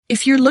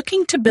If you're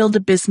looking to build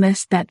a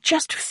business that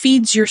just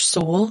feeds your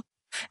soul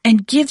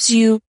and gives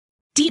you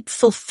deep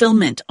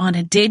fulfillment on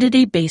a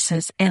day-to-day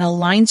basis and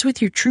aligns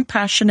with your true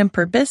passion and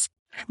purpose,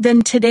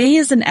 then today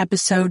is an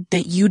episode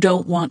that you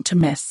don't want to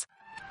miss.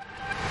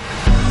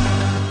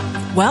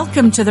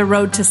 Welcome to the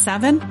Road to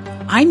 7.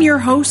 I'm your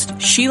host,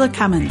 Sheila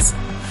Cummins.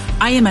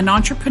 I am an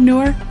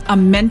entrepreneur, a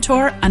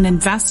mentor, an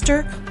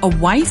investor, a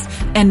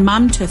wife, and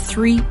mom to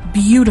 3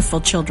 beautiful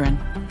children.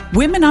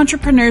 Women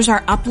entrepreneurs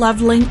are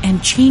up-leveling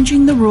and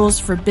changing the rules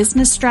for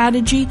business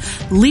strategy,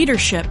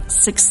 leadership,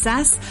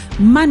 success,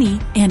 money,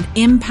 and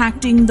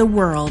impacting the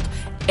world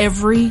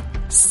every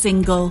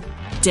single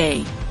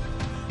day.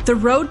 The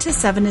Road to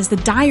 7 is the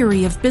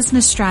diary of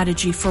business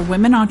strategy for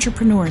women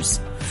entrepreneurs.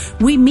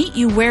 We meet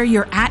you where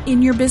you're at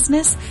in your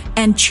business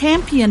and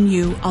champion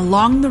you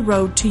along the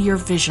road to your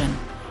vision.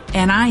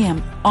 And I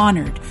am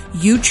honored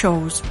you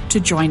chose to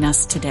join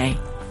us today.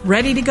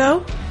 Ready to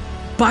go?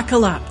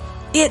 Buckle up.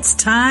 It's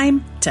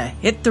time to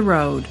hit the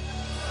road.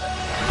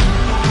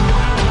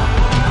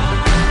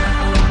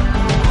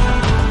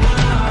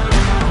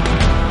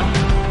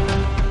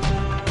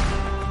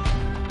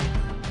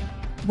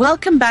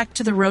 Welcome back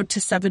to the Road to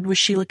 7 with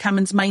Sheila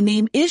Cummins. My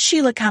name is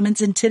Sheila Cummins,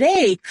 and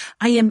today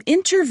I am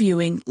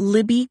interviewing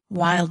Libby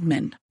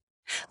Wildman.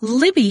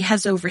 Libby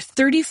has over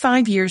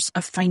 35 years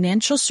of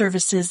financial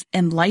services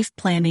and life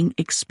planning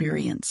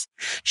experience.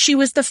 She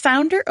was the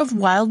founder of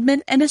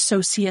Wildman and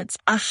Associates,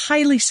 a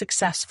highly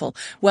successful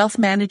wealth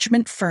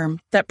management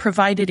firm that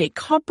provided a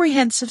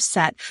comprehensive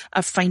set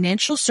of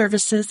financial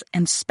services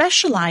and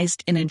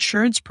specialized in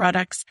insurance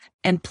products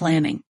and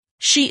planning.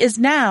 She is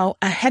now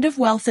a head of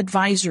wealth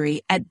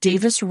advisory at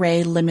Davis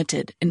Ray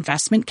Limited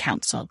Investment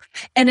Counsel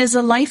and is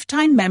a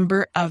lifetime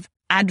member of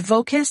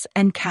Advocis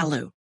and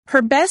Calu.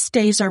 Her best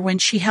days are when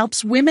she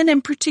helps women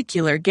in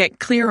particular get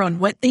clear on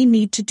what they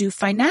need to do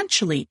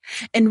financially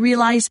and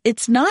realize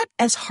it's not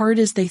as hard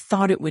as they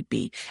thought it would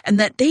be and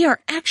that they are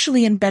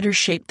actually in better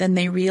shape than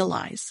they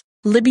realize.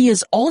 Libby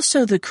is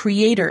also the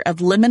creator of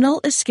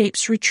Liminal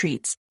Escapes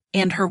Retreats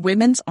and her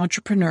women's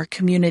entrepreneur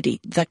community,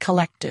 The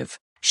Collective.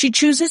 She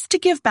chooses to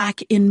give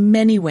back in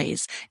many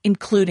ways,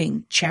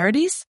 including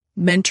charities,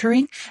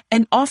 mentoring,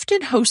 and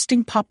often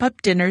hosting pop-up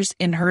dinners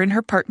in her and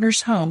her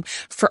partner's home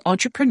for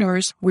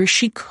entrepreneurs where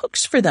she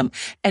cooks for them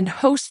and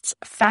hosts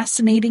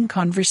fascinating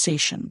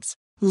conversations.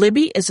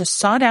 Libby is a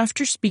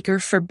sought-after speaker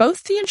for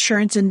both the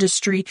insurance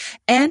industry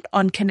and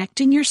on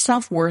connecting your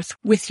self-worth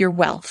with your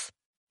wealth.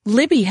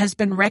 Libby has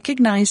been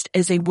recognized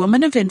as a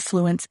woman of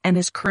influence and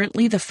is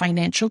currently the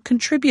financial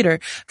contributor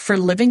for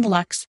Living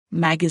Lux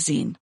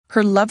magazine.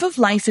 Her love of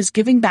life is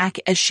giving back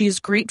as she is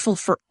grateful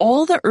for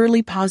all the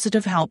early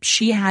positive help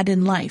she had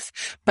in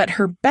life, but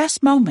her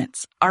best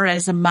moments are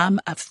as a mom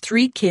of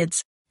 3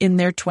 kids in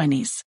their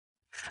 20s.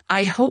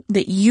 I hope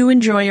that you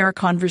enjoy our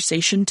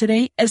conversation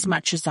today as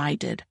much as I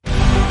did.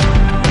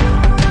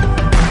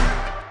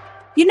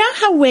 You know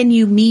how when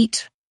you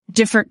meet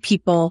different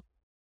people,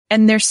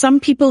 and there's some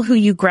people who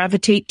you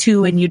gravitate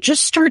to and you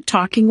just start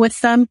talking with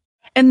them,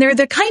 and they're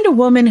the kind of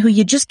woman who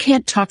you just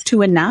can't talk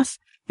to enough?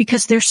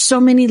 Because there's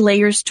so many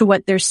layers to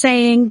what they're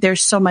saying.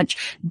 There's so much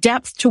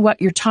depth to what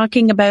you're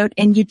talking about.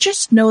 And you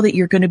just know that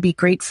you're going to be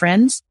great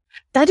friends.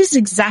 That is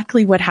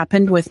exactly what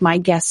happened with my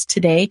guest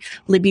today,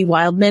 Libby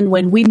Wildman,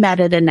 when we met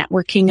at a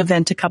networking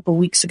event a couple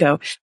weeks ago.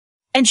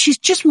 And she's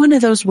just one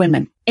of those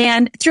women.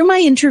 And through my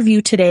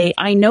interview today,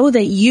 I know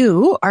that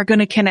you are going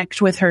to connect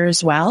with her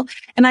as well.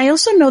 And I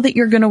also know that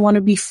you're going to want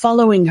to be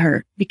following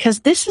her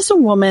because this is a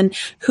woman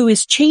who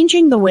is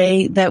changing the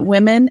way that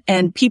women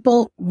and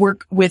people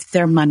work with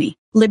their money.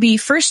 Libby,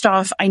 first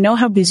off, I know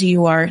how busy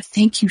you are.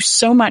 Thank you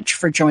so much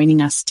for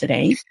joining us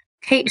today.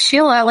 Hey,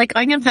 Sheila,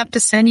 I'm going to have to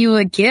send you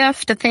a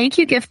gift, a thank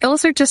you gift.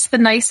 Those are just the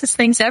nicest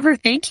things ever.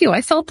 Thank you.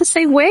 I felt the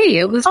same way.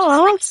 It was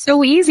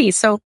so easy.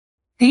 So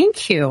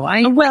thank you.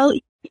 I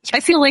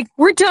feel like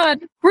we're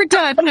done. We're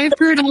done. I've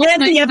heard all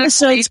the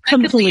episode's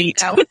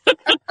complete.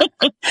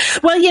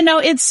 Well, you know,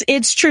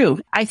 it's true.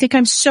 I think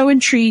I'm so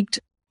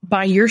intrigued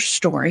by your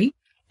story.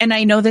 And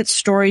I know that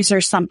stories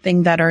are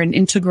something that are an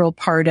integral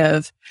part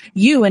of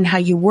you and how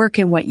you work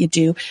and what you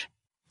do.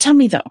 Tell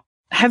me though,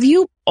 have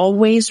you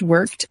always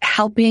worked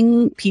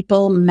helping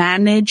people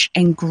manage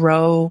and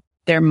grow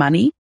their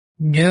money?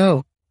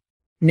 No.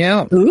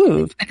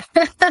 Ooh.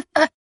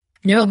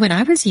 No, when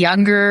I was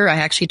younger, I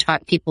actually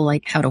taught people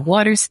like how to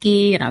water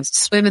ski and I was a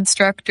swim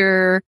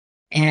instructor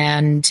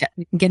and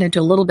we can get into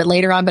a little bit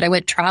later on, but I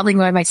went traveling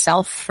by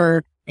myself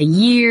for a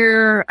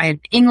year. I had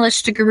an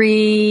English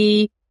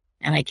degree.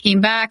 And I came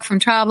back from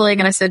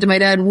traveling and I said to my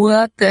dad,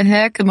 what the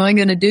heck am I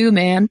going to do,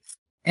 man?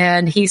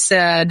 And he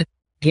said,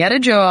 get a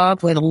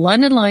job with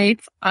London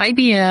Life,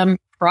 IBM,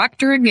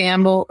 Procter &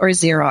 Gamble, or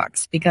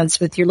Xerox.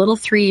 Because with your little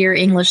 3-year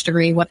English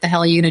degree, what the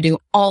hell are you going to do?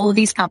 All of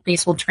these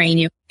companies will train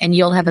you and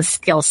you'll have a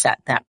skill set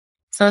then.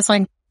 So it's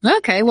like,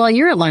 okay, well,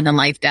 you're a London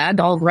Life, Dad.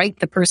 I'll write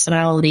the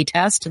personality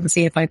test and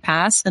see if I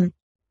pass. And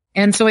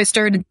And so I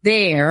started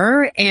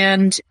there,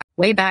 and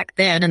way back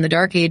then in the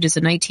dark ages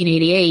of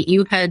 1988,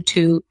 you had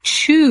to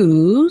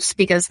choose,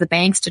 because the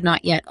banks did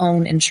not yet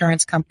own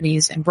insurance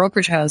companies and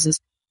brokerage houses.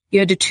 You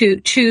had to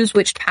choose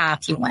which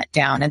path you went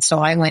down. And so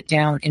I went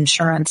down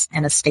insurance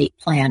and estate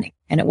planning.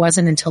 And it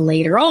wasn't until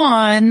later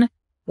on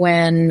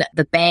when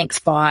the banks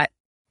bought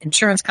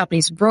insurance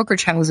companies and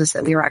brokerage houses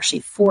that we were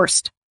actually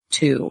forced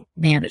to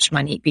manage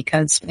money,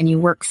 because when you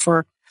work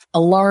for a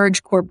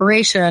large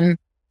corporation,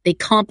 they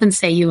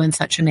compensate you in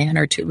such a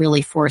manner to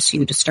really force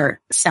you to start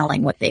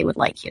selling what they would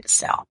like you to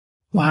sell.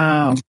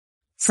 Wow.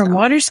 From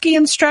water ski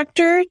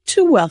instructor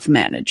to wealth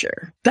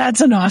manager. That's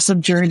an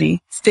awesome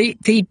journey.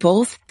 They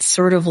both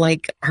sort of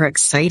like are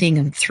exciting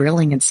and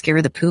thrilling and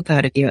scare the poop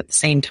out of you at the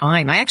same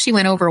time. I actually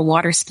went over a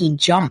water ski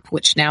jump,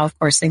 which now, of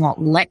course, they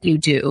won't let you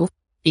do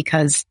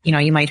because, you know,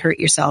 you might hurt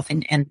yourself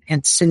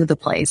and sue the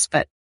place.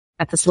 But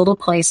at this little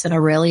place in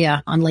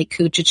Aurelia on Lake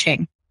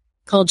Couchiching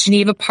called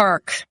Geneva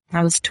Park,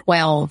 I was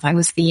 12. I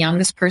was the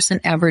youngest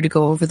person ever to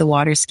go over the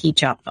water ski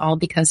jump, all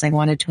because I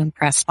wanted to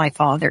impress my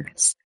father.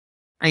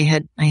 I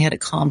had a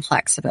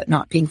complex about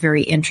not being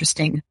very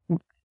interesting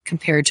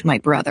compared to my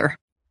brother.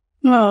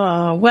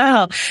 Oh,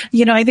 well,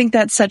 you know, I think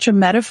that's such a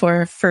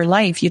metaphor for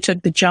life. You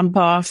took the jump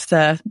off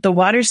the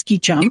water ski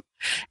jump.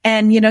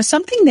 And, you know,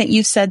 something that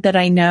you said that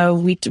I know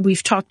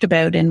we've talked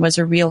about and was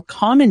a real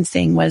common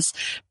thing was,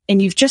 and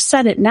you've just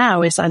said it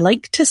now, is I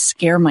like to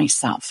scare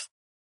myself.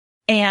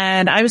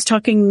 And I was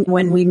talking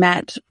when we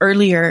met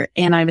earlier,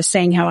 and I was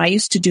saying how I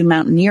used to do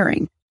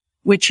mountaineering,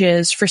 which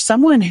is for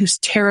someone who's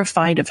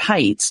terrified of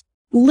heights,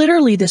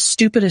 literally the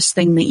stupidest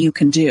thing that you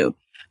can do.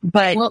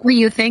 But what were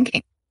you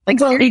thinking?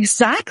 Well,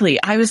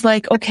 exactly. I was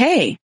like,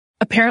 okay,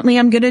 apparently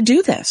I'm going to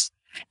do this.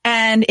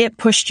 And it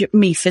pushed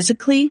me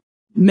physically,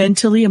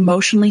 mentally,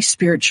 emotionally,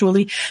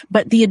 spiritually.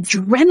 But the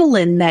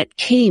adrenaline that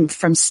came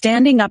from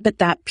standing up at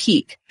that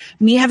peak,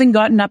 me having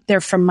gotten up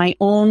there from my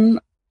own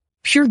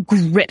pure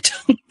grit,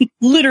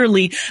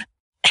 literally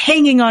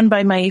hanging on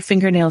by my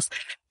fingernails,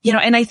 you know,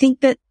 and I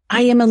think that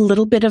I am a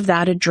little bit of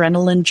that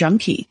adrenaline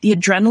junkie. The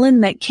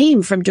adrenaline that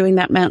came from doing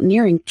that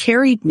mountaineering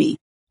carried me.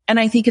 And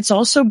I think it's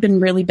also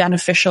been really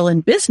beneficial in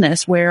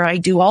business where I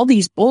do all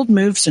these bold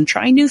moves and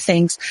try new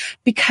things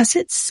because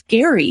it's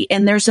scary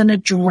and there's an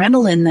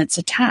adrenaline that's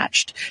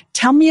attached.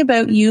 Tell me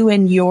about you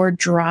and your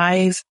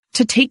drive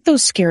to take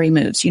those scary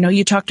moves. You know,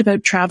 you talked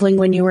about traveling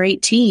when you were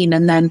 18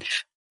 and then,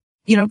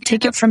 you know,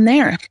 take it from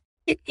there.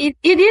 It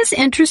is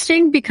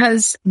interesting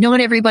because not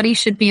everybody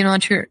should be an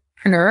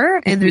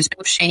entrepreneur, and there's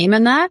no shame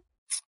in that.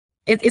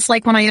 It's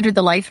like when I entered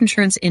the life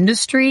insurance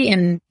industry,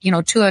 and, you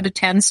know, 2 out of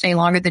 10 stay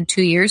longer than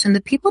 2 years. And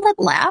the people that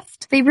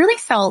left, they really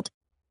felt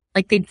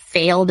like they'd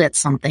failed at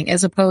something,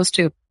 as opposed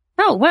to,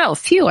 oh, wow,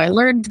 phew, I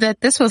learned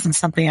that this wasn't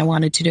something I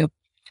wanted to do.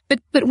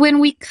 But when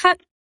we cut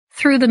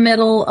through the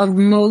middle of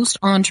most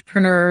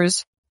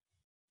entrepreneurs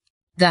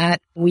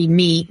that we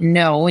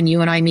know, and you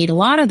and I meet a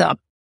lot of them,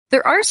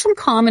 there are some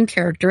common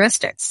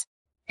characteristics.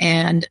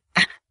 And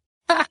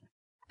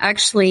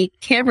actually,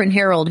 Cameron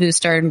Harold, who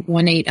started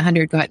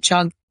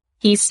 1-800-GOT-JUNK,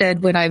 he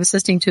said when I was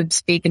listening to him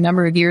speak a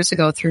number of years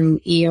ago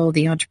through EO,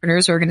 the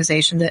Entrepreneurs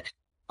Organization, that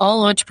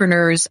all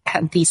entrepreneurs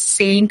have these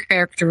same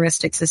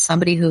characteristics as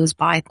somebody who is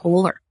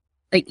bipolar.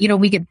 Like, you know,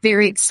 we get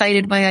very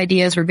excited by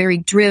ideas, we're very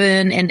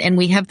driven, and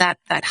we have that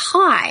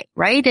high,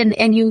 right?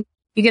 And you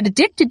get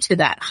addicted to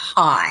that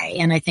high.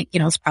 And I think, you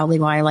know, it's probably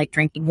why I like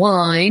drinking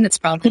wine. It's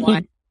probably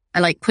why I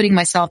like putting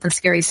myself in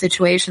scary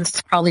situations.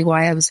 It's probably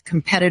why I was a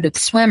competitive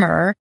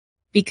swimmer,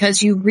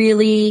 because you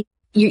really,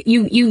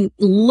 you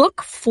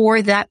look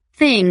for that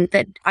thing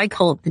that I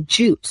call it the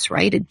juice,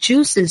 right? It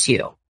juices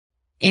you.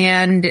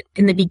 And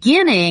in the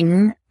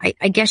beginning,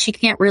 I guess you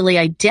can't really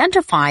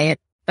identify it,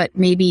 but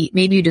maybe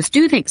you just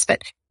do things.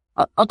 But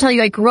I'll tell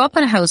you, I grew up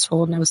in a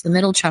household, and I was the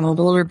middle child,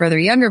 older brother,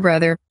 younger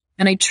brother.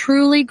 And I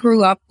truly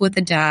grew up with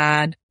a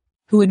dad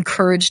who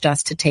encouraged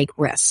us to take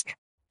risk.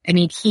 I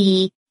mean,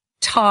 he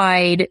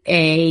tied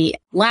a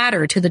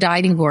ladder to the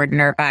diving board in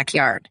our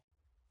backyard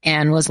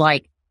and was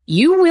like,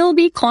 you will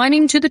be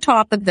climbing to the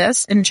top of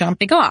this and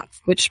jumping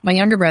off, which my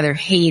younger brother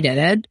hated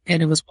it.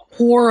 And it was a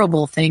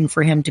horrible thing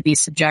for him to be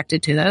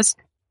subjected to this.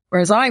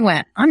 Whereas I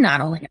went, I'm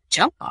not only going to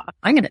jump off,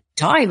 I'm going to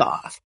dive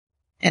off.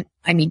 And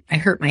I mean, I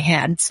hurt my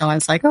head. So I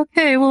was like,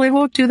 okay, well, I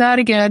won't do that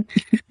again.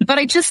 But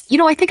I just, you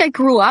know, I think I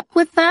grew up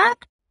with that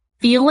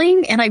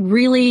feeling. And I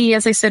really,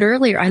 as I said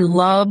earlier, I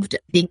loved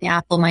being the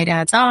apple of my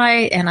dad's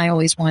eye, and I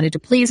always wanted to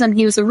please him.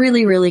 He was a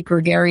really, really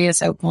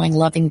gregarious, outgoing,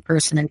 loving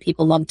person, and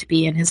people loved to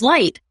be in his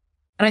light.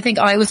 And I think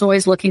I was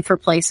always looking for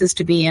places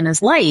to be in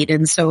his light.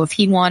 And so if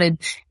he wanted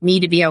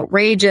me to be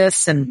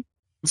outrageous, and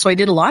so I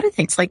did a lot of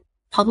things like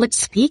public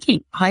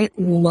speaking. I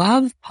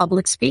love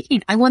public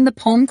speaking. I won the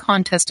poem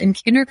contest in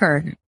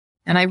kindergarten,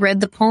 and I read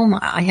the poem,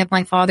 I Have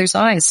My Father's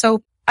Eyes.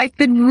 So I've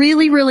been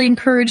really, really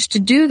encouraged to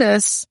do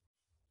this.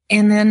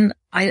 And then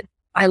I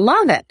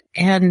love it.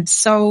 And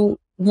so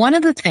one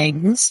of the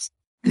things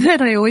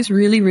that I always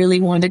really, really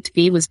wanted to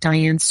be was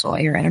Diane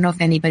Sawyer. I don't know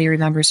if anybody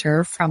remembers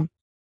her from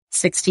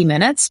 60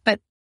 Minutes, but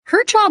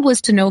her job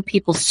was to know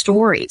people's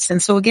stories.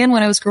 And so again,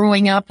 when I was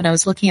growing up and I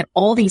was looking at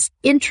all these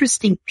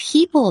interesting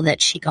people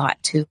that she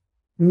got to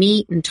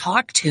meet and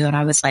talk to, and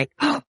I was like,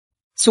 oh,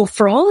 so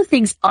for all the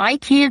things I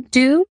can't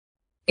do,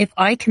 if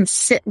I can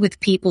sit with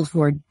people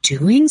who are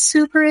doing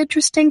super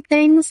interesting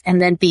things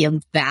and then be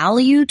of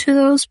value to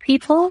those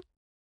people,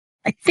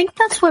 I think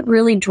that's what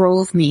really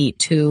drove me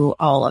to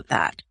all of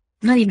that.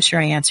 I'm not even sure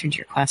I answered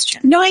your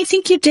question. No, I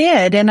think you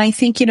did. And I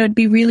think, it'd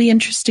be really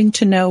interesting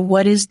to know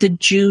what is the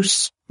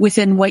juice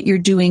within what you're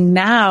doing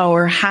now,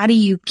 or how do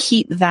you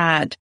keep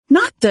that,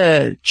 not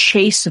the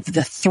chase of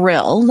the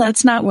thrill,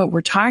 that's not what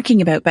we're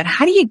talking about, but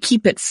how do you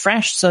keep it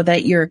fresh so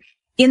that you're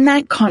in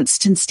that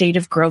constant state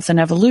of growth and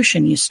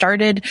evolution? You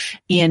started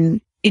in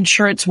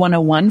Insurance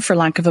 101, for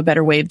lack of a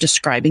better way of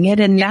describing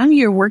it, and now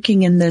you're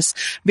working in this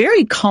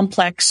very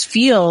complex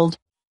field,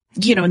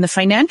 in the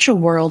financial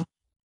world.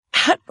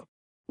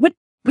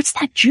 What's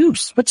that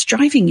juice? What's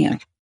driving you?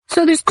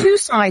 So there's two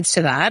sides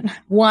to that.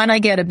 One, I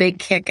get a big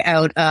kick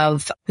out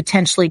of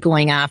potentially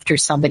going after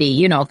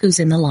somebody, who's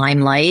in the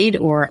limelight,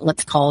 or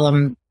let's call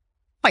them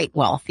quite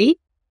wealthy,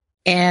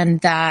 and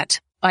that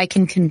I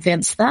can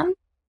convince them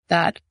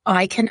that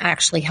I can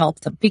actually help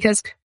them.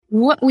 Because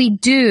what we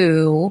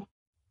do,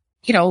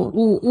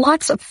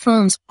 lots of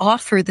firms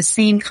offer the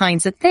same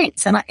kinds of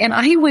things. And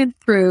I went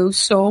through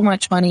so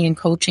much money in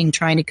coaching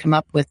trying to come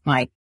up with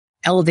my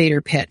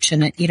elevator pitch.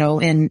 And,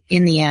 in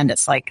the end,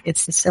 it's like,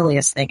 it's the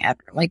silliest thing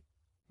ever. Like,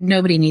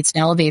 nobody needs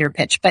an elevator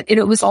pitch, but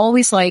it was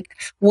always like,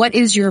 what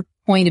is your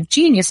point of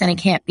genius? And it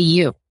can't be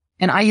you.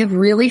 And I have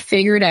really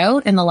figured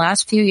out in the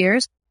last few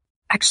years,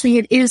 actually,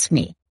 it is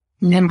me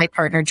and my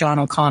partner, John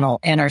O'Connell,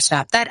 and our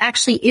staff. That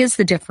actually is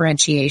the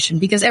differentiation,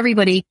 because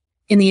everybody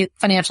in the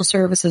financial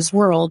services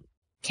world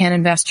can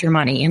invest your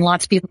money, and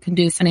lots of people can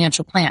do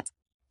financial plans.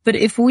 But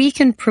if we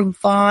can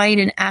provide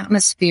an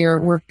atmosphere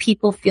where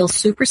people feel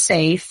super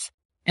safe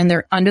and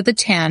they're under the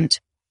tent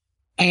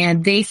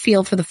and they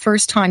feel for the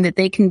first time that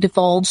they can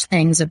divulge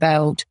things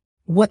about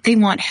what they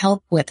want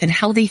help with and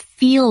how they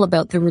feel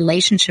about the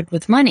relationship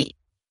with money,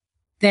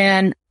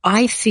 then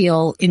I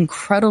feel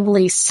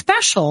incredibly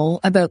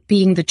special about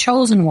being the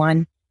chosen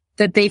one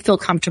that they feel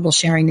comfortable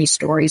sharing these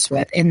stories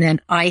with. And then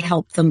I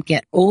help them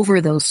get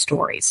over those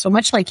stories. So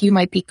much like you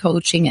might be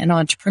coaching an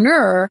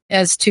entrepreneur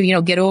as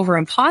to, get over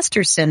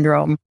imposter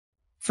syndrome.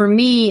 For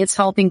me, it's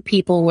helping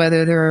people,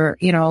 whether they're,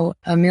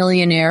 a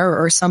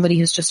millionaire or somebody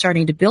who's just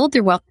starting to build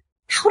their wealth.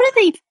 How do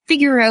they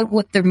figure out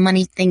what their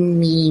money thing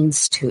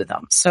means to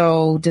them?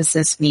 So does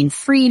this mean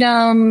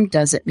freedom?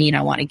 Does it mean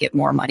I want to get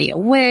more money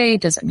away?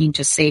 Does it mean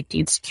just safety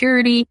and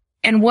security?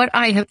 And what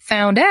I have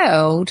found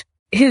out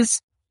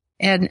is,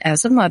 and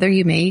as a mother,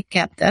 you may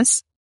get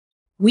this,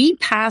 we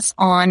pass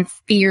on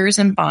fears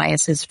and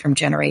biases from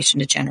generation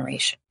to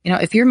generation.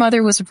 If your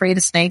mother was afraid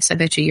of snakes, I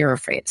bet you're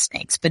afraid of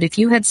snakes. But if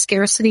you had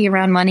scarcity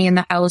around money in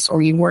the house,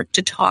 or you weren't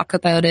to talk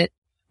about it,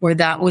 or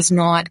that was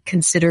not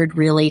considered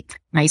really,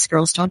 nice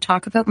girls don't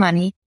talk about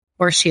money,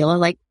 or Sheila,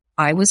 like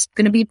I was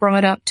going to be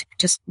brought up to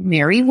just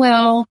marry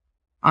well.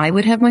 I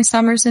would have my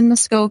summers in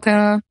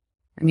Muskoka.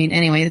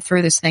 Anyway, the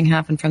furthest thing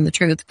happened from the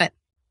truth. But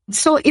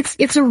so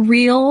it's a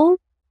real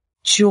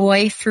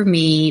joy for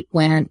me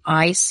when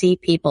I see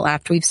people,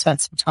 after we've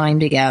spent some time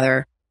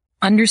together,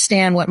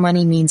 understand what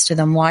money means to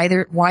them, why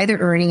they're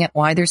earning it,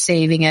 why they're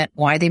saving it,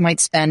 why they might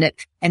spend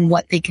it, and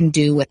what they can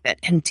do with it.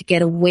 And to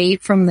get away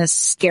from this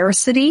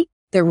scarcity,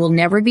 there will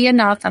never be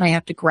enough, and I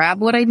have to grab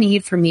what I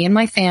need for me and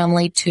my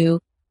family,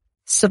 to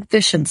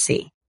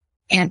sufficiency,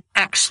 and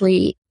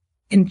actually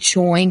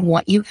enjoying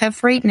what you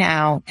have right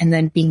now, and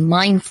then being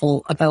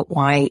mindful about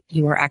why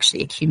you are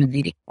actually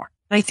accumulating more.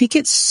 I think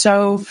it's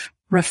so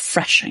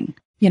refreshing.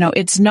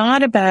 It's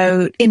not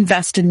about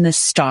invest in this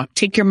stock,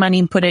 take your money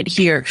and put it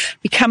here,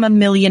 become a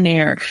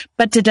millionaire,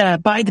 but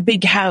buy the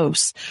big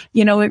house.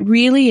 It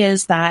really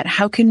is that,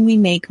 how can we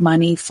make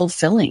money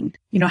fulfilling?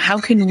 How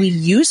can we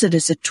use it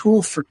as a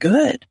tool for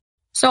good?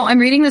 So I'm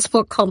reading this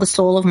book called The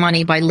Soul of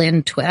Money by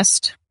Lynn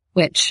Twist,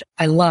 which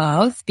I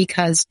love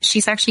because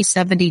she's actually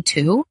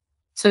 72.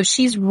 So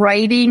she's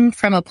writing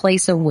from a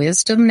place of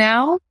wisdom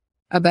now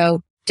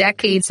about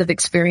decades of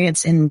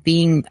experience in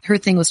being, her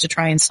thing was to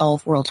try and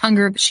solve world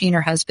hunger. But she and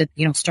her husband,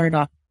 started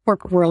off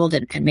corporate world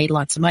and made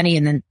lots of money,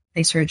 and then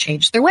they sort of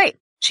changed their way.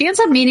 She ends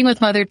up meeting with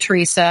Mother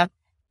Teresa,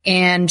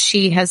 and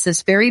she has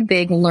this very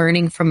big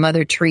learning from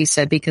Mother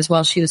Teresa, because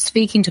while she was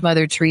speaking to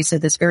Mother Teresa,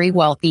 this very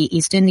wealthy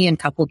East Indian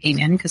couple came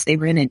in because they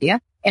were in India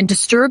and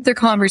disturbed their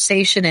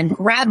conversation and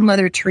grabbed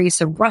Mother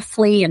Teresa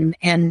roughly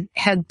and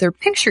had their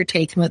picture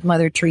taken with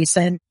Mother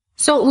Teresa. And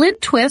so Lynn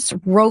Twist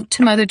wrote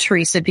to Mother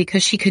Teresa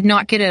because she could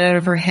not get it out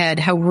of her head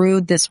how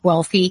rude this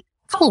wealthy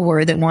couple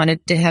were that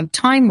wanted to have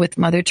time with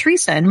Mother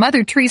Teresa. And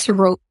Mother Teresa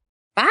wrote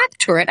back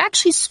to her and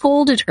actually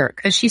scolded her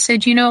because she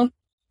said,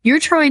 you're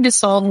trying to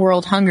solve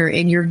world hunger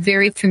and you're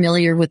very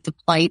familiar with the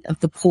plight of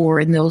the poor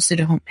and those that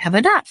don't have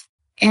enough.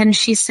 And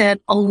she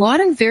said, a lot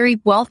of very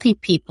wealthy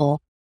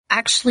people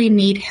actually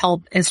need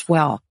help as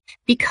well,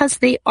 because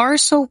they are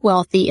so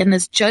wealthy and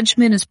this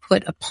judgment is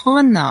put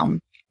upon them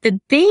that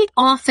they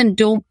often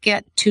don't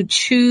get to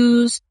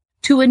choose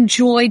to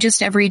enjoy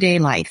just everyday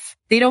life.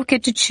 They don't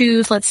get to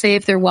choose, let's say,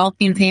 if they're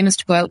wealthy and famous,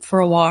 to go out for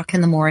a walk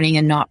in the morning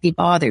and not be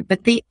bothered.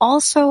 But they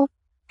also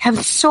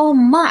have so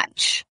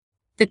much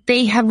that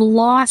they have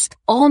lost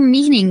all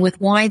meaning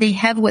with why they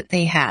have what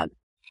they have.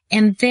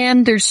 And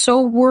then they're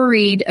so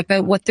worried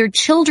about what their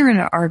children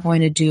are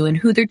going to do and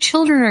who their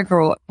children are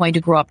going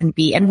to grow up and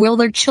be. And will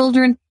their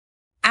children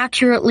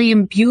accurately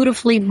and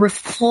beautifully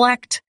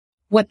reflect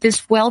what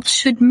this wealth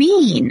should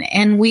mean?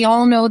 And we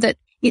all know that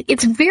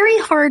it's very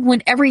hard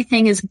when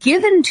everything is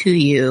given to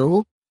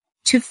you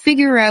to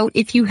figure out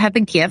if you have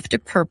a gift, a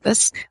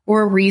purpose,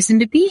 or a reason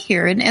to be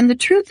here. And the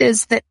truth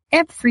is that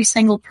every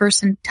single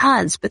person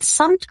does, but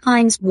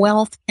sometimes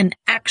wealth can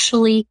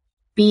actually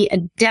be a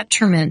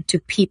detriment to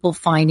people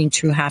finding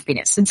true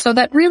happiness. And so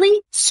that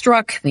really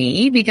struck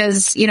me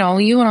because, you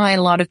and I,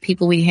 a lot of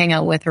people we hang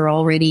out with are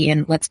already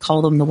in, let's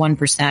call them the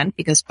 1%,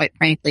 because quite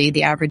frankly,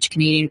 the average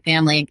Canadian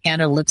family in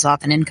Canada lives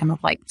off an income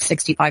of like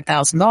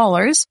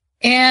 $65,000.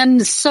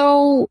 And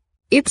so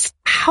it's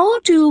how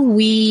do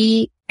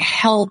we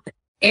help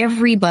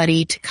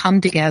everybody to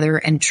come together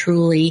and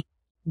truly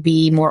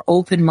be more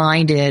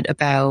open-minded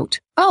about,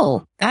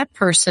 oh, that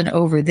person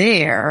over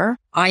there,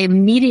 I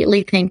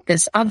immediately think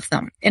this of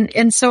them.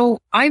 And so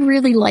I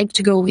really like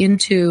to go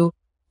into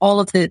all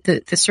of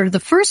the sort of the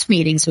first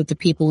meetings with the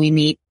people we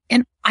meet.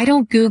 And I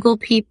don't Google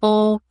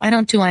people. I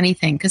don't do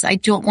anything because I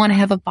don't want to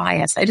have a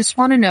bias. I just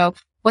want to know,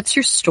 what's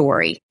your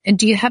story? And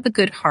do you have a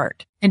good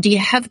heart? And do you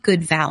have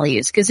good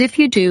values? Because if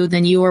you do,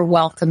 then you are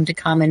welcome to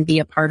come and be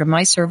a part of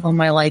my circle in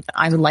my life.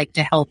 I would like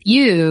to help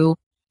you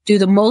do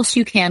the most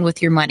you can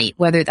with your money,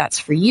 whether that's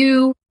for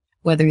you,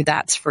 whether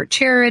that's for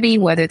charity,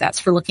 whether that's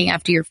for looking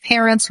after your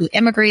parents who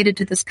immigrated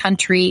to this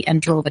country and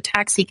drove a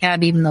taxi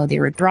cab even though they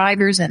were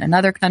drivers in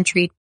another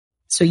country.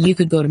 So you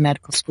could go to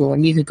medical school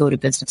and you could go to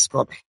business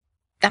school.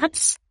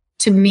 That's,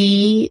 to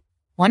me,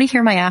 want to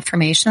hear my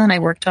affirmation that I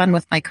worked on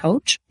with my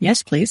coach?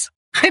 Yes, please.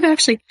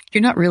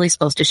 You're not really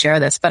supposed to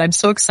share this, but I'm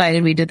so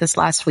excited we did this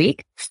last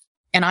week.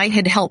 And I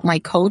had helped my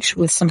coach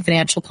with some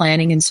financial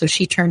planning. And so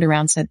she turned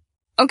around and said,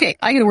 okay,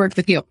 I got to work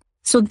with you.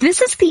 So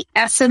this is the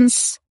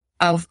essence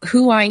of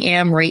who I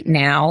am right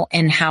now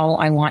and how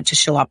I want to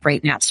show up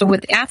right now. So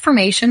with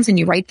affirmations, and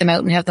you write them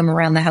out and have them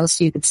around the house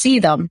so you could see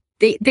them,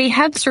 they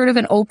have sort of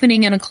an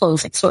opening and a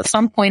closing. So at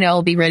some point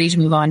I'll be ready to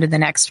move on to the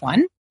next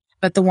one.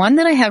 But the one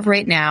that I have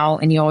right now,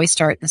 and you always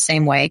start the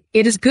same way,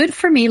 it is good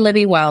for me,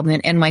 Libby Wildman,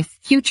 and my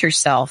future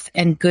self,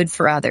 and good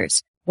for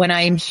others. When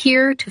I am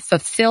here to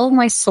fulfill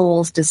my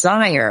soul's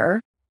desire,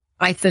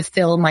 I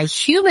fulfill my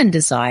human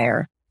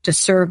desire to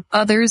serve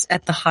others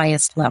at the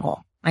highest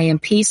level. I am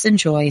peace and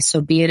joy,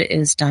 so be it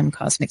is done,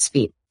 cosmic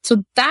speed.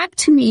 So that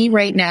to me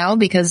right now,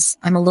 because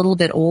I'm a little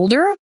bit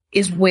older,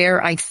 is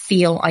where I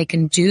feel I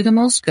can do the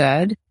most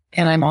good,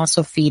 and I'm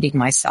also feeding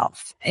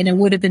myself. And it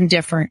would have been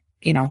different,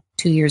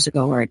 2 years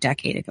ago or a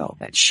decade ago,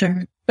 but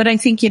sure. But I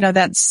think,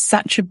 that's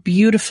such a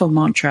beautiful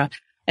mantra.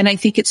 And I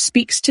think it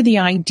speaks to the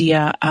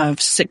idea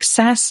of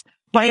success.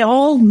 By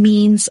all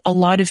means, a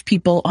lot of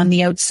people on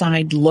the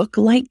outside look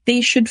like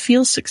they should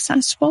feel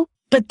successful,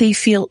 but they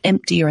feel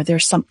empty or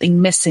there's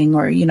something missing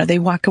or, they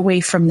walk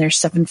away from their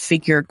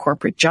 7-figure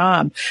corporate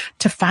job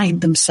to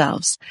find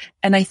themselves.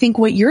 And I think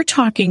what you're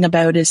talking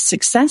about is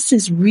success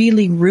is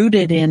really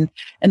rooted in,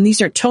 and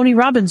these are Tony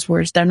Robbins'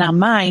 words, they're not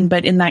mine,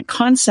 but in that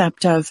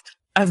concept of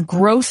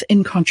growth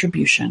and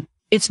contribution.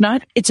 It's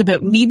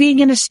about me being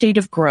in a state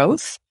of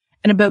growth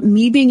and about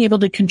me being able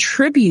to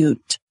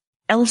contribute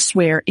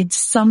elsewhere in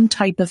some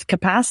type of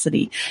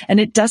capacity. And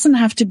it doesn't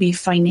have to be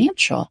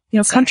financial.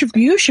 Exactly.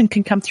 Contribution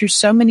can come through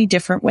so many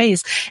different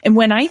ways. And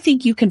when I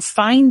think you can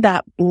find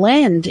that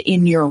blend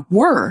in your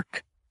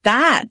work,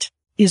 that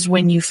is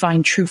when you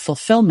find true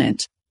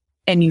fulfillment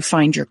and you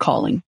find your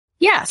calling.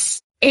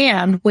 Yes.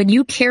 And when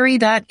you carry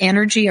that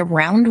energy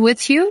around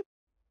with you,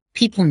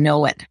 people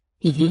know it.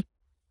 Mm-hmm.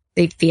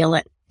 They feel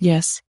it.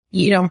 Yes.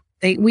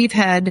 We've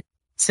had,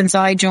 since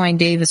I joined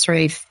Davis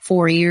Ray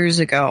 4 years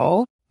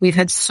ago, we've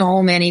had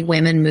so many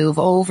women move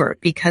over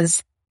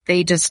because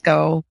they just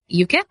go,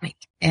 you get me.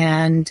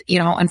 And,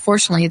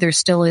 unfortunately, there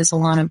still is a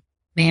lot of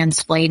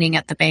mansplaining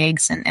at the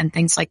banks and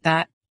things like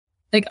that.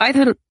 Like I've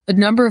had a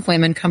number of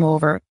women come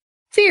over,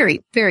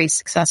 very, very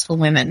successful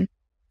women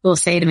who will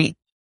say to me,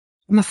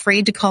 I'm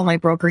afraid to call my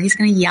broker. He's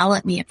going to yell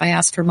at me if I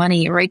ask for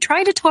money. Or I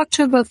tried to talk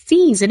to him about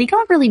fees and he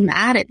got really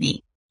mad at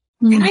me.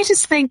 And I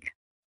just think,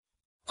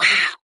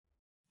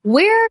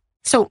 wow,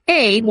 so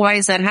A, why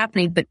is that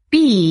happening? But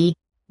B,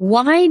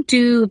 why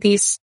do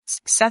these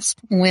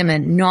successful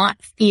women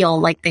not feel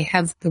like they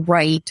have the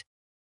right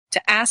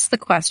to ask the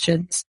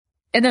questions?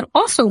 And then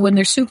also when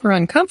they're super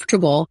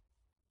uncomfortable,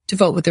 to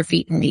vote with their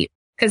feet and leave.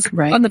 Because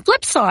on the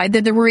flip side,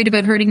 they're worried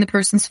about hurting the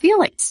person's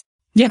feelings.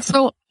 Yeah.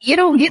 So,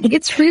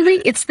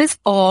 it's this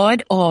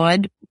odd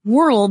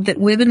world that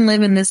women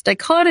live in, this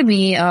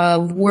dichotomy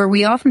of where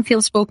we often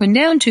feel spoken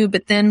down to,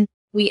 but then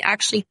we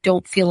actually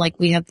don't feel like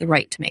we have the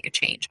right to make a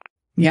change.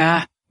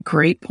 Yeah.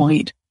 Great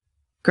point.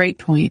 Great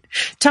point.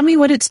 Tell me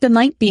what it's been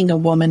like being a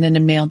woman in a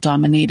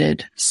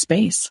male-dominated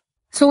space.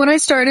 So when I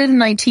started in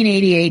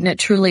 1988, and it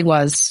truly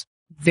was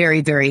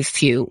very, very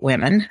few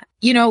women.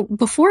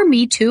 Before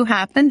Me Too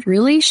happened,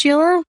 really,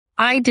 Sheila,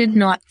 I did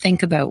not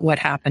think about what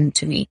happened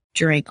to me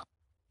during,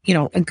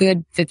 a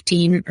good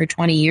 15 or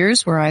 20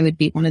 years where I would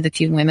be one of the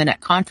few women at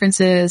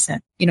conferences.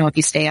 And, if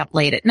you stay up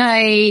late at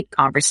night,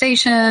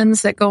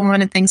 conversations that go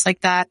on and things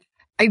like that.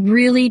 I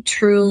really,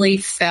 truly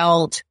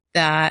felt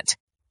that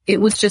it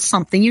was just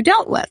something you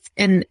dealt with.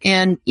 And,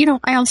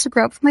 I also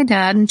grew up with my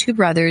dad and two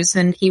brothers,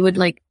 and he would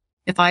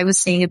if I was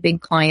seeing a big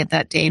client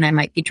that day and I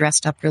might be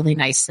dressed up really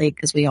nicely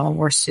because we all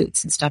wore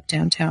suits and stuff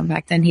downtown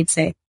back then, he'd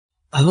say,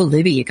 "Oh,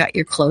 Libby, you got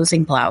your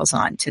closing blouse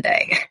on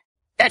today."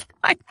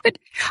 And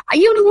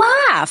you'd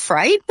laugh,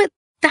 right? But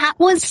that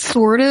was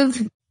sort of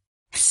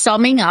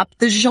summing up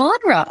the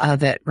genre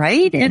of it,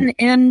 right?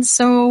 And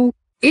so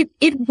it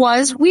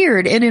was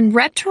weird. And in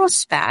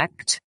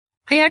retrospect,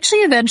 I actually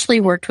eventually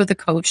worked with a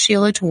coach,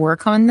 Sheila, to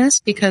work on this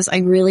because I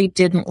really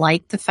didn't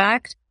like the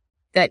fact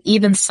that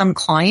even some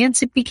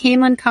clients it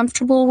became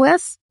uncomfortable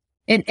with.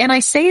 And I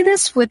say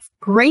this with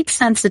great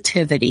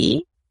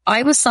sensitivity.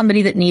 I was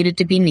somebody that needed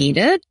to be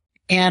needed.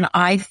 And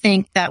I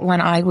think that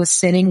when I was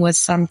sitting with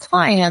some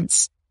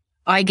clients,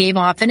 I gave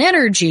off an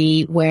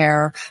energy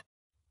where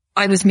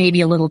I was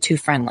maybe a little too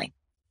friendly.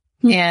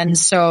 Mm-hmm. And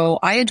so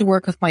I had to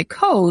work with my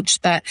coach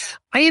that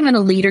I am in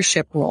a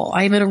leadership role.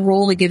 I am in a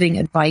role of giving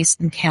advice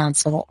and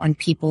counsel on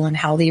people and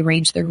how they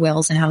arrange their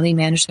wills and how they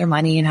manage their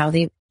money and how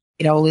they,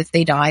 if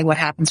they die, what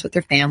happens with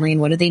their family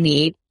and what do they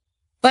need.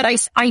 But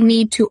I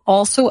need to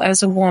also,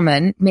 as a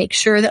woman, make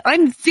sure that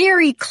I'm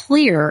very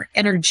clear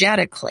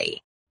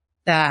energetically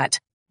that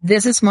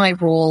this is my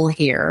role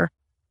here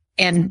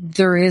and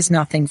there is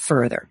nothing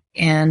further.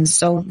 And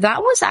so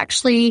that was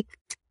actually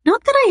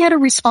not that I had a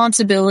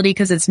responsibility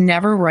because it's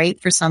never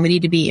right for somebody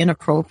to be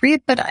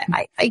inappropriate, but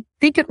I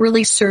think it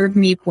really served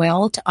me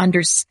well to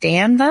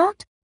understand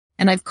that.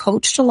 And I've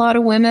coached a lot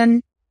of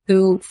women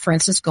who, for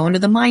instance, go into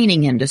the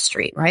mining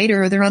industry, right?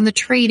 Or they're on the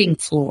trading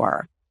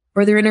floor,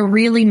 or they're in a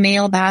really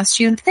male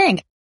bastion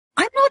thing.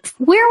 I'm not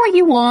where what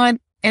you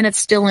want, and it's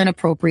still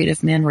inappropriate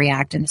if men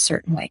react in a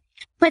certain way.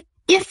 But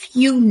if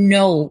you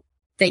know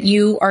that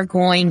you are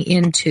going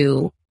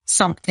into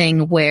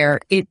something where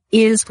it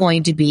is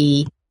going to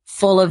be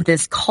full of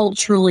this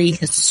culturally,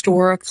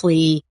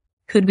 historically,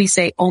 could we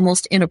say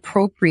almost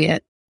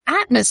inappropriate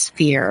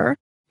atmosphere,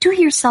 do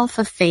yourself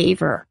a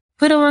favor.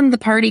 Put on the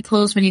party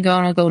clothes when you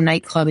go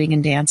night clubbing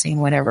and dancing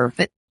and whatever.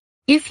 But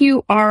if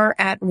you are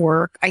at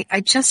work,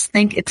 I just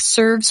think it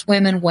serves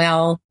women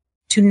well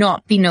to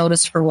not be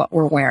noticed for what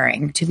we're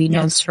wearing, to be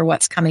noticed for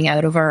what's coming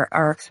out of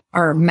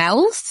our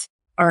mouth,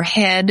 our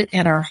head,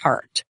 and our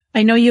heart.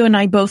 I know you and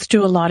I both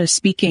do a lot of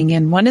speaking,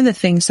 and one of the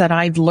things that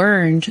I've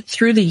learned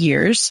through the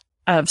years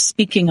of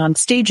speaking on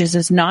stages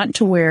is not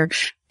to wear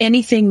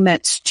anything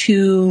that's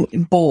too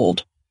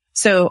bold.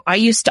 So I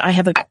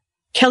have a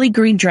Kelly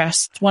green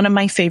dress, one of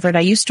my favorite.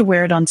 I used to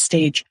wear it on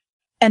stage.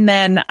 And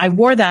then I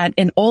wore that,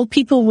 and all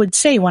people would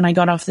say when I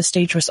got off the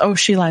stage was, "Oh,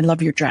 Sheila, I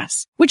love your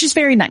dress," which is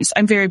very nice.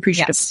 I'm very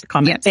appreciative of the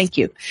comment. Yes. Thank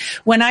you.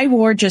 When I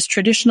wore just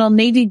traditional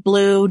navy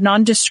blue,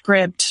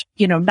 nondescript,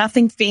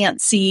 nothing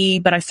fancy,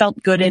 but I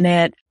felt good in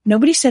it,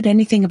 nobody said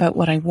anything about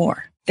what I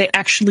wore. They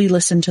actually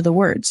listened to the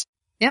words.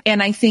 Yep.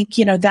 And I think,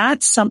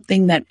 that's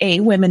something that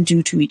women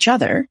do to each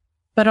other,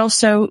 but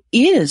also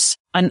is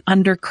an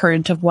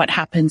undercurrent of what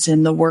happens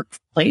in the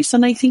workplace.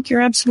 And I think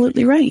you're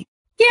absolutely right.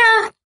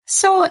 Yeah.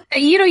 So,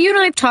 you and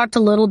I have talked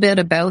a little bit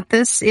about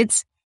this.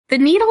 The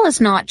needle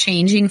is not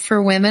changing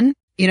for women.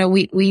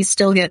 We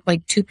still get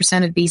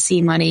 2% of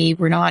BC money.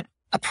 We're not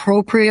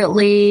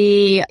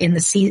appropriately in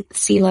the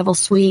C-level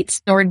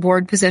suites or in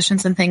board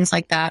positions and things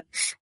like that.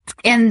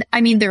 And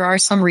I mean, there are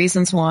some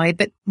reasons why,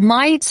 but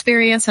my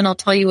experience, and I'll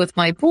tell you with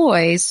my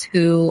boys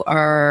who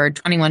are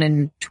 21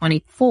 and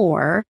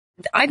 24,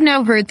 I've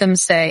now heard them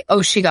say,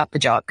 "Oh, she got the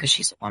job because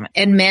she's a woman."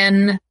 And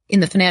men in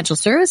the financial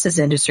services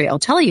industry, I'll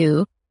tell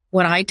you,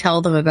 when I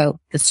tell them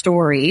about the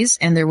stories,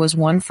 and there was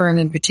one firm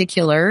in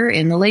particular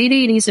in the late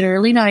 80s and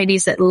early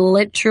 90s that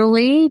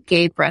literally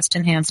gave breast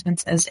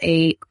enhancements as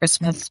a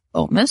Christmas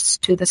bonus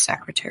to the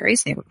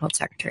secretaries. They were called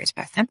secretaries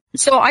back then.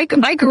 So I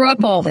grew up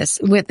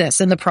with this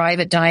in the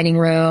private dining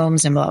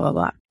rooms and blah, blah,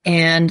 blah.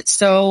 And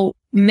so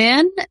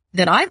men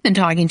that I've been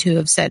talking to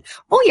have said,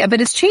 "Oh yeah, but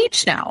it's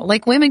changed now.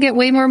 Women get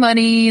way more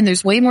money and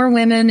there's way more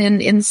women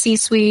in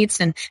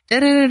C-suites and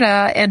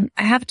da-da-da-da." And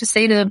I have to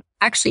say to them,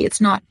 actually, it's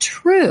not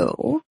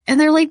true. And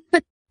they're like,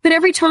 but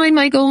every time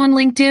I go on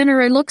LinkedIn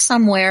or I look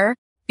somewhere,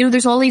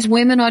 there's all these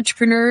women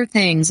entrepreneur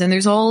things and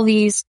there's all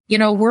these,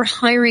 we're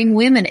hiring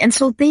women. And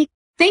so they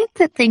think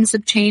that things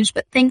have changed,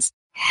 but things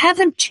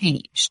haven't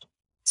changed.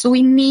 So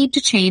we need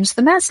to change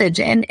the message.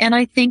 And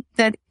I think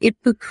that it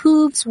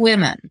behooves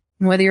women,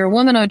 whether you're a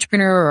woman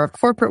entrepreneur or a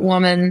corporate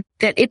woman,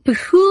 that it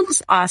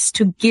behooves us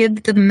to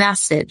give the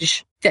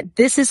message that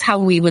this is how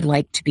we would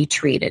like to be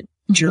treated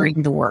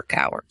during the work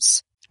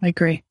hours. I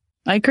agree.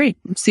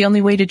 It's the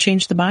only way to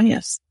change the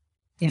bias,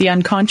 the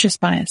unconscious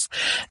bias.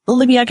 Well,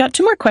 Libby, I got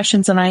two more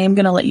questions and I am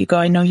going to let you go.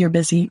 I know you're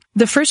busy.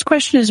 The first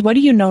question is, what do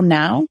you know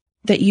now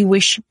that you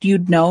wish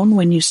you'd known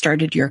when you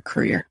started your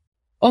career?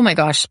 Oh my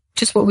gosh,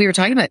 just what we were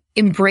talking about.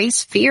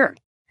 Embrace fear.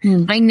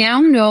 Hmm. I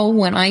now know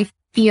when I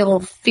feel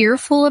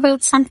fearful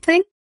about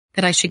something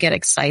that I should get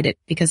excited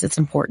because it's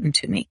important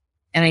to me.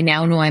 And I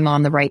now know I'm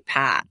on the right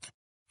path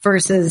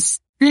versus,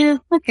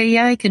 okay,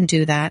 yeah, I can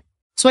do that.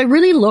 So I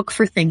really look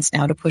for things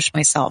now to push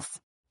myself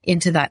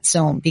into that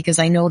zone because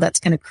I know that's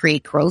going to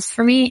create growth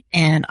for me,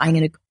 and I'm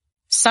going to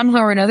somehow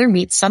or another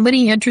meet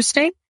somebody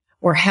interesting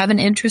or have an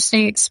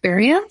interesting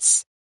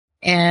experience,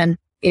 and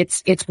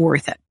it's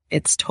worth it.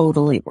 It's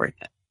totally worth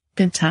it.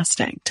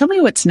 Fantastic. Tell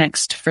me what's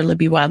next for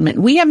Libby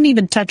Wildman. We haven't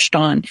even touched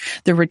on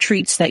the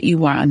retreats that you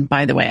run,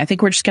 by the way. I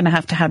think we're just going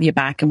to have you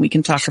back and we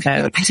can talk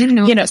about. I didn't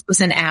know if this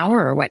was an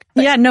hour or what.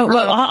 Yeah, no,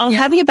 well, I'll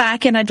have you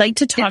back, and I'd like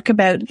to talk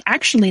about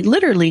actually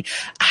literally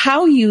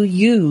how you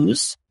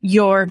use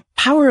your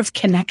power of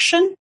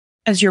connection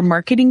as your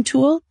marketing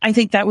tool. I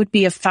think that would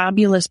be a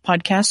fabulous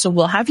podcast. So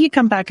we'll have you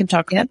come back and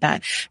talk about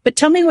that. But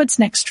tell me what's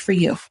next for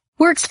you.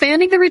 We're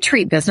expanding the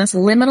retreat business,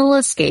 Liminal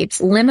Escapes.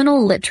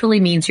 Liminal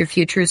literally means your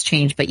future has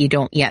changed, but you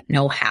don't yet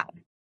know how.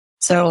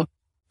 So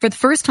for the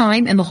first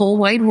time in the whole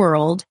wide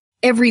world,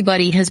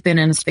 everybody has been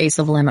in a space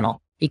of liminal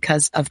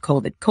because of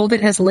COVID.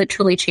 COVID has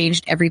literally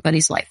changed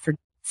everybody's life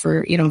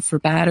for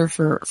bad or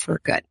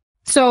for good.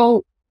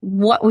 So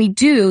what we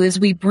do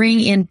is we bring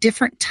in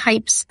different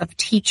types of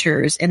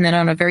teachers, and then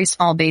on a very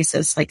small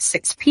basis, like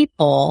 6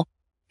 people,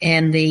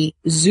 and they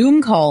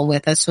Zoom call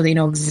with us so they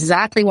know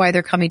exactly why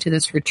they're coming to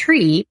this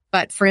retreat.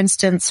 But for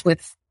instance,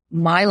 with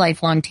my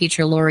lifelong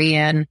teacher,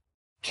 Lorianne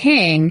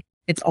King,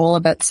 it's all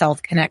about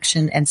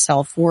self-connection and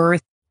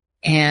self-worth.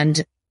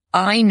 And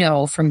I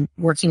know from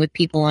working with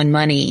people on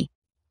money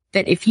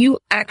that if you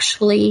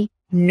actually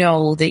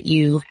know that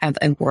you have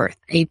a worth,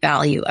 a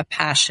value, a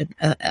passion,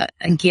 a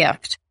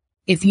gift,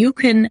 if you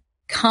can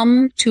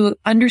come to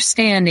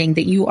understanding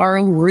that you are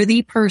a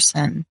worthy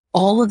person,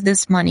 all of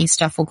this money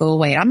stuff will go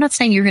away. I'm not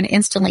saying you're going to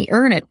instantly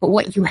earn it, but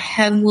what you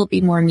have will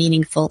be more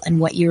meaningful, and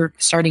what you're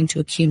starting to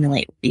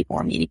accumulate will be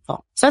more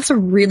meaningful. So that's a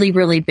really,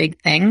 really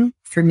big thing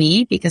for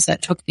me, because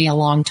that took me a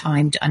long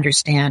time to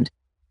understand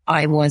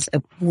I was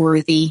a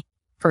worthy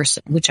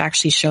person, which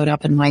actually showed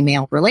up in my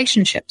male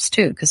relationships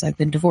too, because I've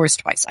been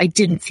divorced twice. I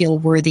didn't feel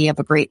worthy of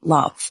a great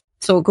love.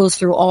 So it goes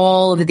through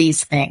all of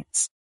these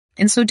things.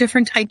 And so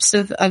different types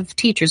of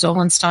teachers.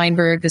 Olin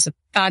Steinberg is a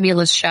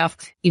fabulous chef.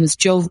 He was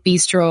Jove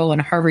Bistro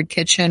and Harvard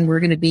Kitchen. We're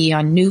going to be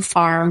on New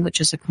Farm, which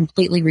is a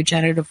completely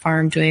regenerative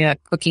farm, doing a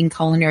cooking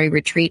culinary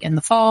retreat in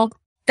the fall.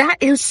 That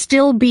is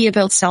still be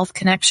about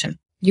self-connection.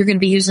 You're going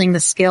to be using the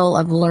skill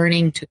of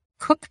learning to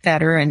cook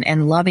better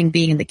and loving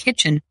being in the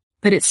kitchen,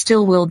 but it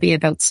still will be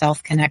about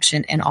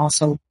self-connection and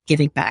also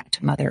giving back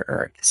to Mother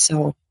Earth.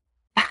 So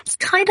that's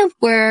kind of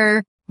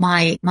where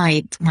my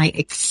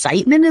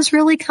excitement is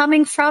really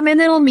coming from. And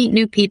then I'll meet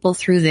new people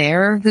through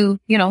there who,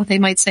 they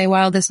might say,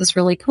 wow, this is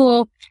really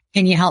cool.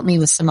 Can you help me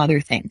with some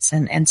other things?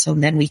 And so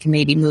then we can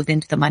maybe move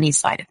into the money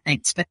side of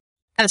things. But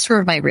that's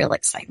where my real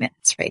excitement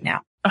is right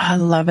now. I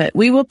love it.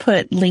 We will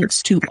put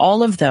links to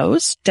all of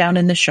those down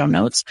in the show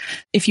notes.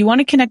 If you want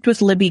to connect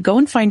with Libby, go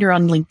and find her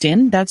on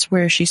LinkedIn. That's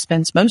where she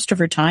spends most of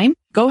her time.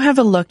 Go have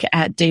a look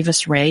at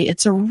Davis Ray.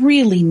 It's a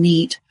really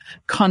neat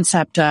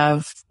concept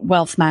of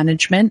wealth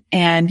management.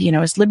 And,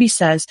 as Libby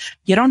says,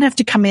 you don't have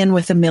to come in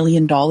with $1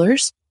 million.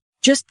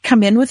 Just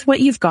come in with what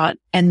you've got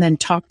and then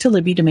talk to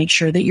Libby to make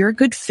sure that you're a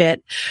good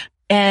fit,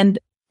 and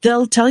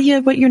they'll tell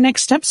you what your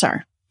next steps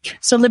are.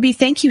 So Libby,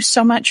 thank you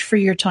so much for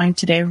your time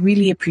today. I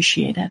really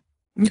appreciate it.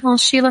 Well,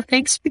 Sheila,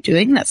 thanks for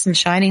doing this and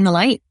shining the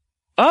light.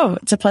 Oh,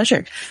 it's a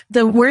pleasure.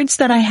 The words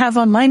that I have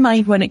on my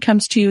mind when it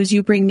comes to you is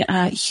you bring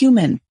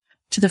human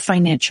to the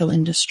financial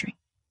industry.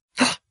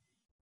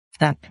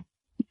 That.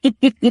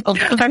 I'll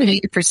target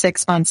you for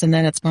 6 months and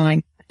then it's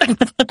mine.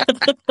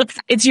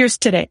 It's yours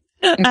today.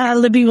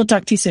 Libby, we'll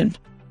talk to you soon.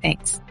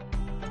 Thanks.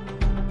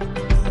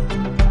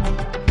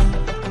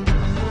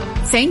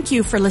 Thank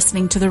you for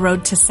listening to The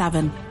Road to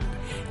 7.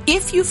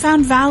 If you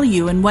found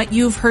value in what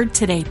you've heard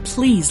today,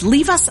 please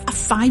leave us a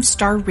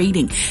 5-star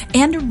rating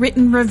and a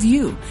written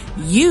review.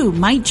 You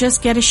might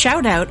just get a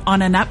shout out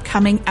on an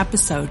upcoming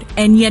episode,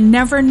 and you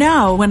never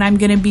know when I'm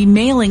going to be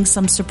mailing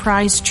some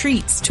surprise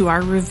treats to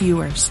our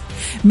reviewers.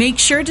 Make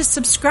sure to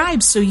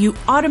subscribe so you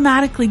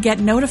automatically get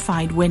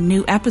notified when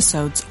new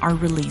episodes are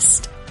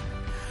released.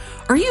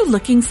 Are you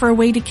looking for a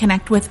way to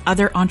connect with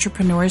other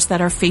entrepreneurs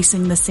that are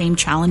facing the same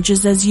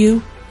challenges as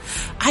you?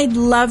 I'd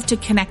love to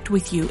connect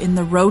with you in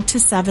the Road to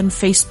 7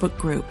 Facebook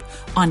group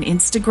on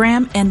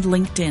Instagram and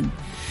LinkedIn.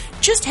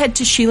 Just head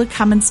to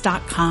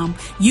SheilaCummins.com.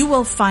 You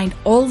will find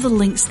all the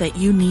links that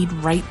you need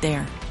right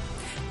there.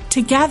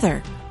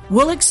 Together,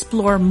 we'll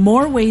explore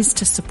more ways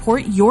to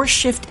support your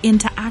shift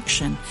into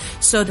action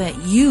so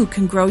that you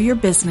can grow your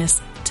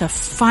business to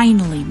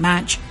finally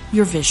match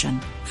your vision.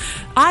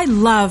 I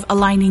love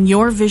aligning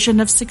your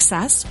vision of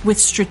success with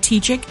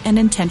strategic and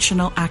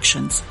intentional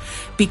actions,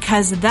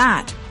 because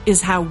that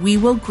is how we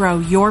will grow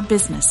your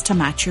business to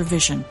match your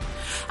vision.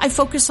 I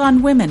focus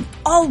on women,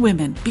 all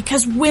women,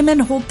 because women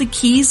hold the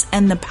keys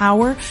and the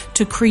power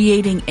to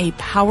creating a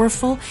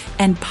powerful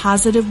and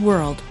positive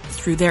world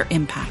through their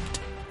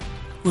impact.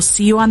 We'll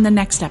see you on the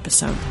next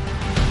episode.